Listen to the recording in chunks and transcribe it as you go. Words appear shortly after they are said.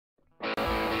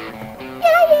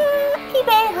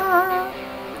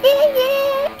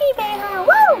yeah, eBay, huh?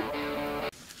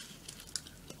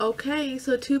 Woo! Okay,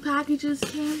 so 2 packages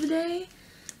came today,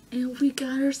 and we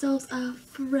got ourselves a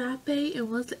frappe,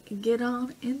 and let's get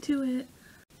on into it.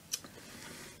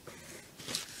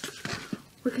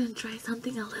 We're gonna try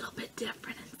something a little bit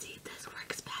different and see if this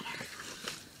works better.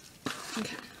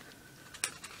 Okay.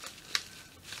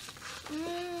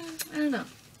 I don't know.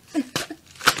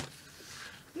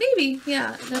 Maybe,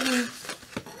 yeah, definitely.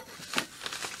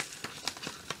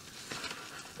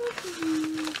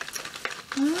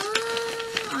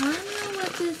 I don't know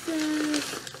what this is.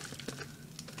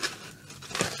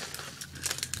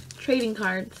 Trading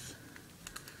cards.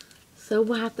 So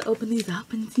we'll have to open these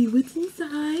up and see what's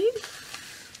inside.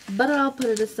 But I'll put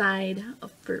it aside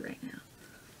for right now.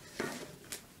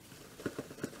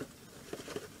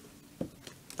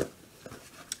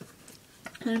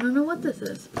 I don't know what this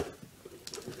is.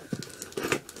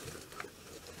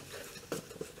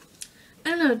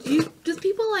 I don't know, does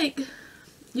people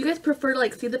you guys prefer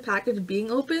to see the package being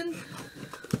open?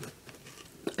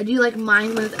 Or do you like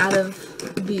mine when it's out of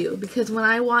view? Because when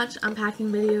I watch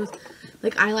unpacking videos,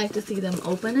 I like to see them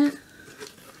open it.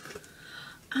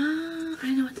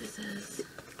 I know what this is.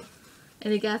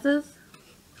 Any guesses?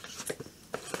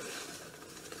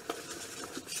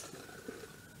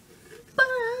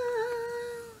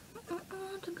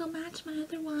 To go match my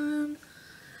other one.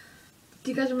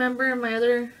 Do you guys remember in my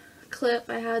other clip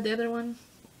I had the other one?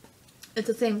 It's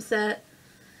the same set.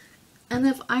 And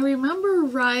if I remember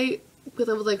right, because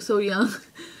I was so young,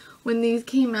 when these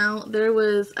came out, there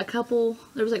was a couple,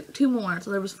 there was 2 more,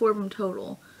 so there was 4 of them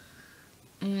total.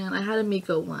 And I had a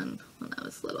Miko one when I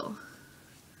was little.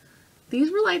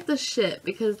 These were the shit,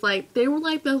 because they were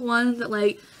the ones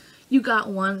that you got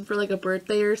one for a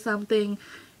birthday or something,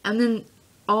 and then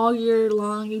all year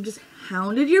long you just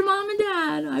hounded your mom and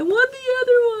dad, I want the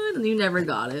other one, and you never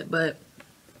got it. But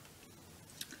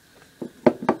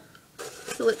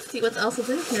so let's see what else is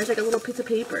in here. It's a little piece of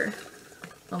paper.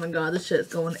 Oh my god, this shit is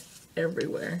going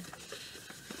everywhere.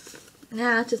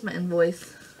 Nah, it's just my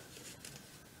invoice.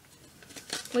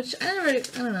 Which I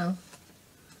don't know.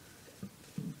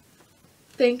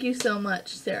 Thank you so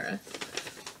much, Sarah.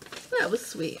 That was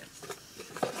sweet.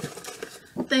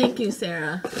 Thank you,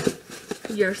 Sarah.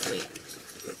 You're sweet.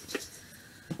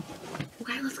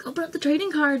 Okay, let's open up the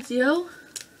trading cards, yo.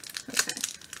 Okay.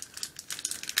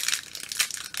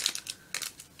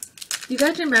 Do you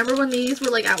guys remember when these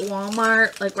were at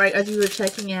Walmart, right as you were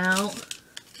checking out?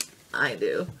 I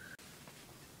do.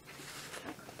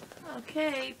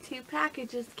 Okay, 2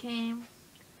 packages came.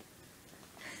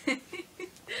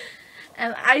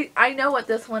 And I know what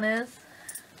this one is,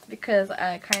 because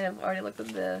I kind of already looked at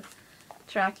the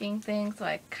tracking thing, so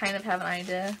I kind of have an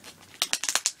idea.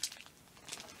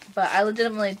 But I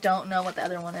legitimately don't know what the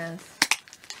other one is.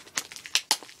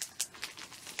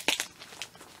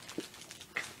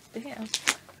 Damn.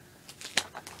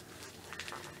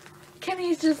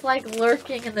 Kenny's just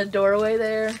lurking in the doorway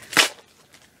there.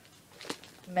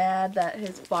 Mad that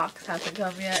his box hasn't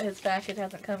come yet, his package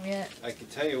hasn't come yet. I can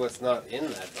tell you what's not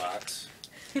in that box.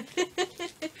 A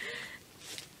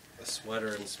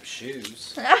sweater and some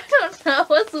shoes. I don't know,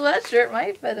 a sweatshirt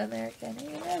might fit in there, Kenny.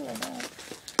 You never know.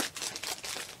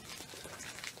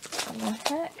 What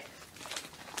the heck?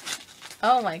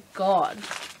 Oh my god.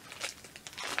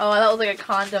 Oh, that was a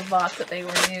condom box that they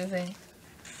were using.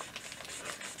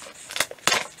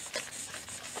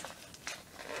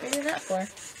 What are you doing that for?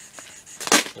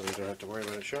 So we don't have to worry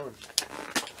about it showing.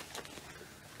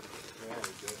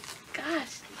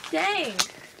 Gosh, dang.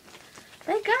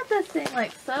 They got this thing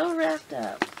so wrapped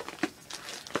up.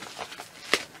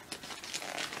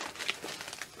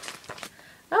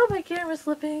 Oh, my camera's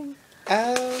slipping.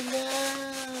 Oh no.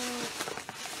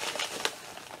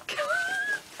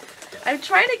 I'm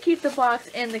trying to keep the box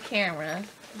in the camera,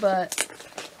 but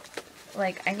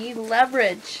I need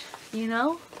leverage, you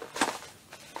know?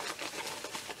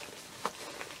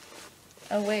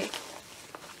 Oh, wait.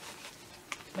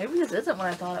 Maybe this isn't what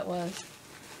I thought it was.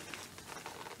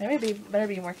 Maybe better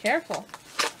be more careful.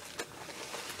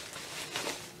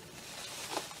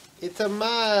 It's a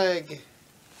mug.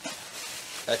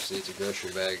 Actually, it's a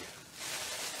grocery bag.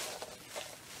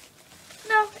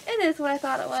 No, it is what I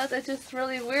thought it was. It's just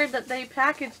really weird that they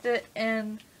packaged it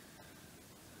in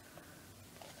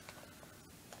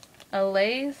a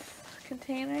Lay's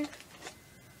container.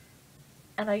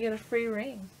 And I get a free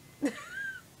ring.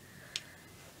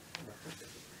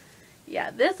 Yeah,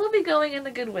 this will be going in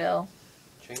the Goodwill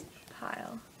Change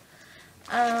pile.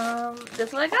 This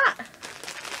is what I got.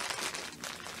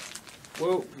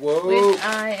 Whoa, whoa. Which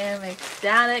I am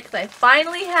ecstatic because I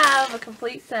finally have a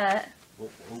complete set. Whoa,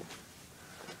 whoa.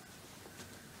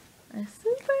 I'm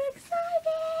super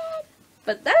excited.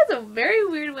 But that is a very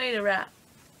weird way to wrap.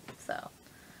 So,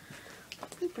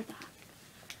 super thought.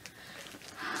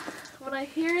 When I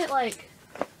hear it, like,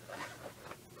 I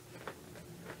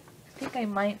think I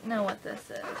might know what this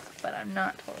is, but I'm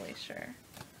not totally sure.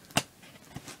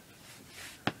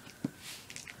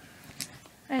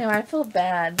 I know, I feel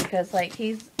bad because, like,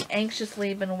 he's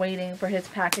anxiously been waiting for his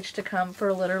package to come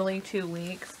for literally 2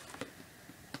 weeks.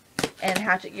 And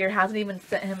HatchetGear hasn't even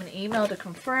sent him an email to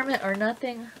confirm it or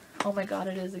nothing. Oh my god,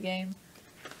 it is a game.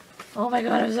 Oh my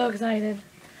god, I'm so excited.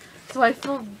 So I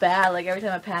feel bad, like, every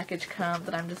time a package comes,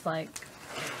 and I'm just like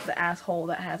the asshole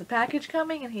that has a package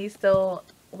coming, and he's still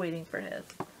waiting for his.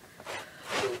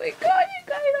 Oh my god, you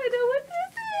guys, I know what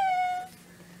this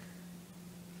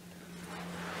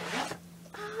is!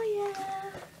 Oh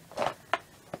yeah.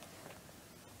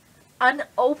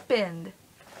 Unopened.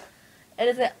 It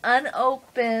is an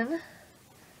unopened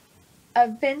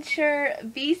adventure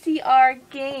VCR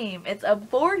game. It's a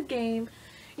board game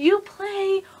you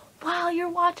play while you're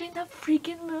watching the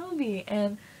freaking movie.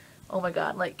 And oh my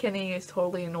god, like, Kenny is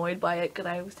totally annoyed by it because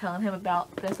I was telling him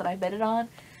about this that I bet it on.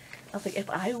 I was like, if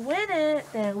I win it,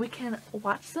 then we can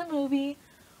watch the movie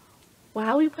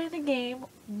while we play the game,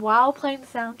 while playing the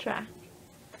soundtrack.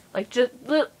 Like, just,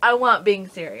 I wasn't being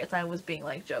serious. I was being,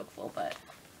 like, jokeful, but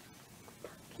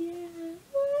yeah.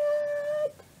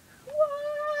 What?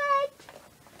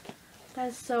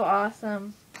 That's so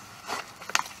awesome.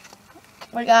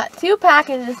 We got 2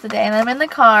 packages today, and I'm in the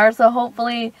car, so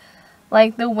hopefully,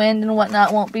 like, the wind and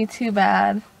whatnot won't be too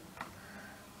bad.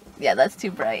 Yeah, that's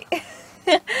too bright.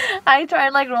 I tried,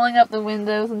 like, rolling up the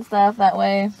windows and stuff that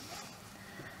way.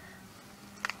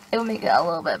 It will make it a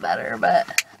little bit better,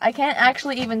 but I can't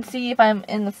actually even see if I'm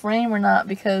in the frame or not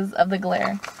because of the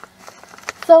glare.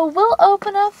 So we'll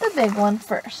open up the big one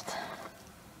first.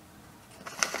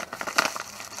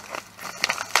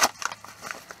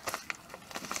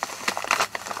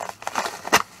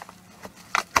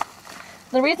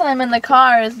 The reason I'm in the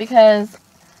car is because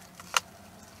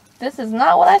this is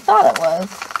not what I thought it was.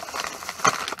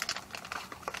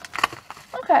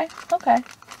 Okay.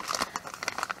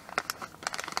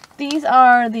 These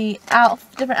are the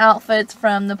different outfits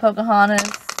from the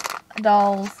Pocahontas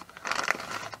dolls.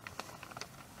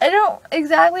 I don't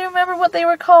exactly remember what they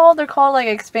were called. They're called like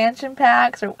expansion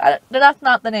packs, or that's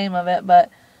not the name of it, but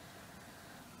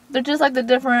they're just like the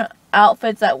different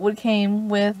outfits that came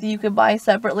with, you could buy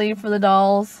separately for the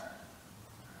dolls.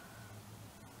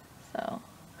 So,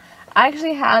 I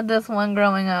actually had this one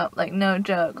growing up, like, no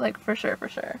joke, like, for sure.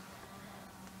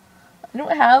 I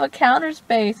don't have a counter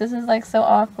space. This is, like, so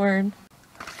awkward.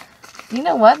 You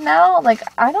know what now? Like,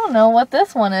 I don't know what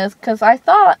this one is, because I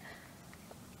thought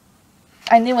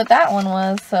I knew what that one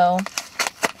was, so.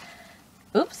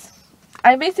 Oops.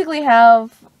 I basically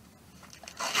have,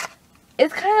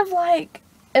 it's kind of like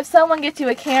if someone gets you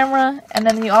a camera and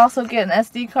then you also get an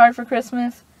SD card for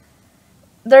Christmas.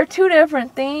 They're 2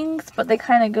 different things, but they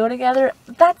kind of go together.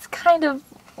 That's kind of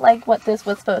like what this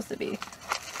was supposed to be.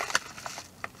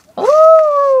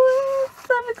 Ooh,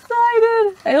 I'm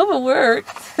excited. I hope it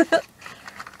works.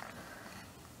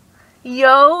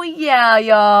 Yo, yeah,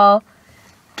 y'all.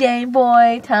 Game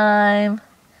Boy time.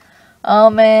 Oh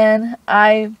man,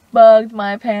 I bugged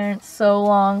my parents so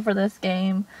long for this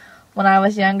game when I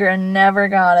was younger and never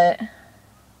got it.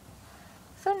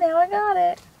 So now I got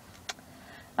it.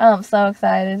 I'm so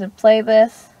excited to play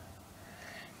this.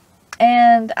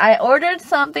 And I ordered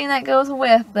something that goes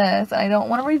with this. I don't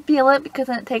want to reveal it because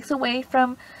then it takes away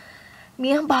from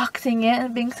me unboxing it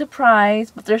and being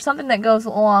surprised. But there's something that goes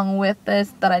along with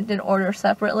this that I did order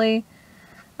separately.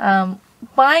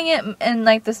 Buying it in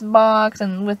like this box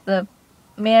and with the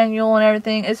manual and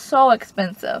everything is so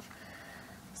expensive.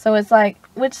 So it's like,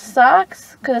 which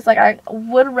sucks, because it's like I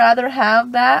would rather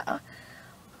have that.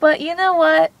 But you know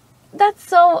what? That's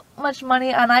so much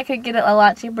money, and I could get it a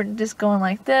lot cheaper just going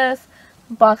like this.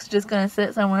 The box is just going to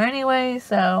sit somewhere anyway,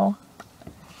 so.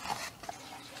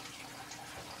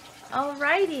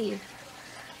 Alrighty.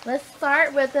 Let's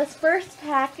start with this first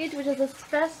package, which is a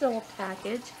special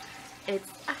package.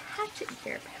 It's a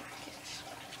HatchetGear package.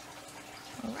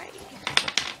 Alrighty.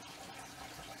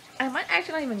 I might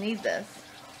actually not even need this,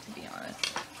 to be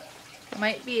honest. I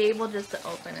might be able just to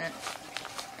open it.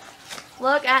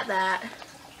 Look at that.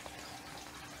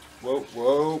 Whoa,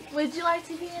 whoa. Would you like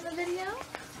to be in the video?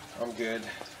 I'm good.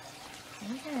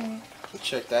 Okay. Let's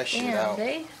check that shit out.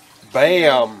 They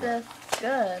Bam! this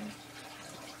good.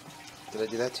 Did I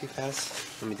do that too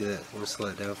fast? Let me do that. Let me slow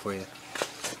it down for you.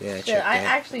 Yeah, Dude, check I that.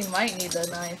 actually might need the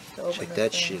knife to open Check this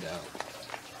that thing. shit out.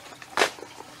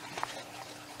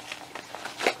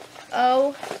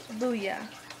 Oh, booyah.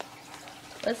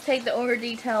 let's take the order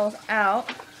details out.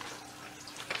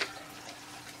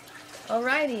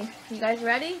 Alrighty, you guys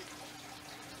ready?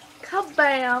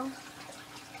 Kabam!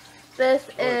 This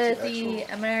is the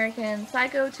American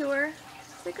Psycho Tour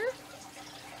sticker,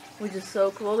 which is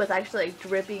so cool. It's actually like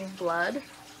dripping blood.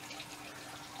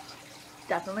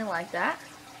 Definitely like that.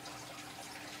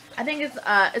 I think it's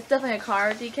definitely a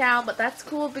car decal, but that's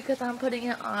cool because I'm putting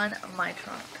it on my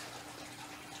trunk.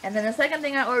 And then the second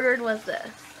thing I ordered was this,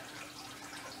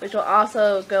 which will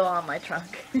also go on my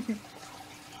trunk.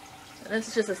 This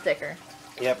is just a sticker.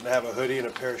 You happen to have a hoodie and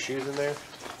a pair of shoes in there?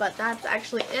 But that's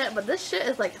actually it. But this shit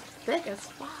is like thick as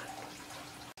fuck.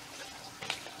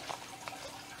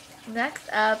 Next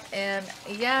up, and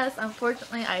yes,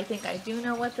 unfortunately, I think I do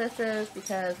know what this is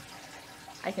because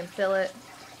I can feel it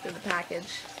through the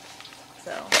package.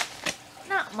 So,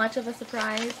 not much of a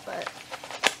surprise, but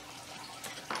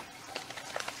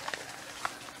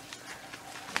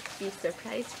be a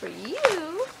surprise for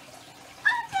you.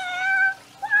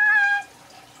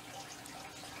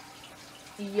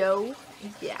 Yo,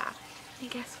 yeah. And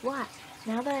guess what?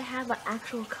 Now that I have an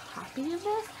actual copy of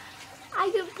this, I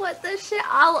can put this shit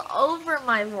all over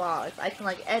my vlogs. I can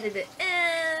like edit it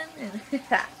in. And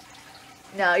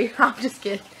no, I'm just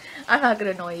kidding. I'm not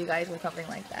gonna annoy you guys with something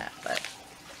like that, but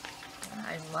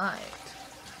I might.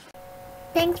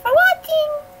 Thanks for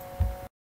watching.